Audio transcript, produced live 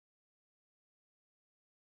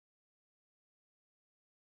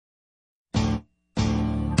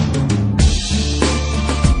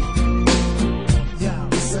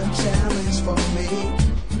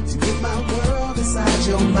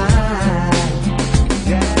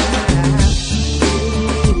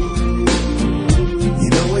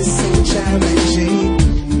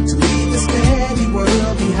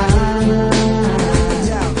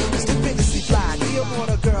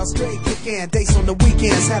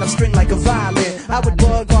that I'm stringed like a violin. I would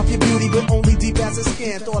bug off your beauty, but only deep as a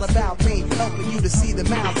skin. Thought about me, helping you to see the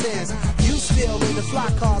mountains. You still in the fly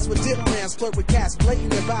cars with dip plans, flirt with cats,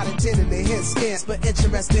 blatant about intending to hit skins. But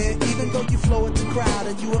interesting, even though you flow with the crowd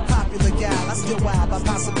and you a popular gal, I still wild by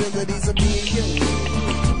possibilities of me and you.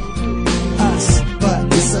 Us, but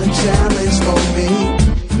it's a challenge for me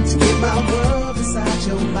to get my world inside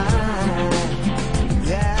your mind.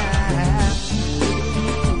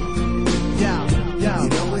 Yeah, you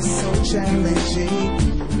know it's so challenging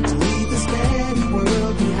to leave this bad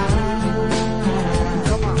world behind.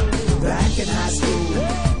 Come on. Back in high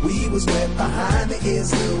school, we was wet behind the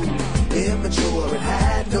ears new, immature and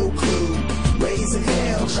had no clue, raising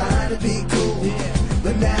hell trying to be cool.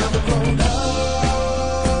 But now we're grown up.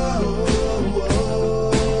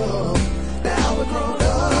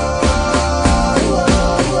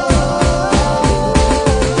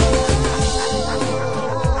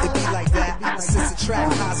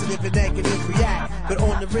 Positive and negative react, but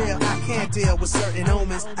on the real I can't deal with certain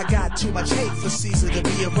omens. I got too much hate for Caesar to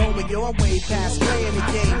be a Roman. Yo, I'm way past playing the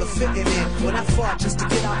game of fitting in. When I fought just to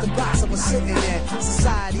get out the box I was sitting in.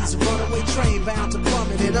 Society's a runaway train bound to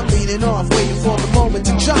plummet, and I'm leaning off waiting for the moment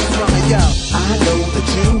to jump from it. Yo, I know that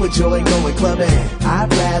you enjoy going clubbing. I'd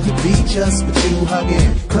rather be just with you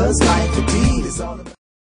hugging, cause life indeed is all about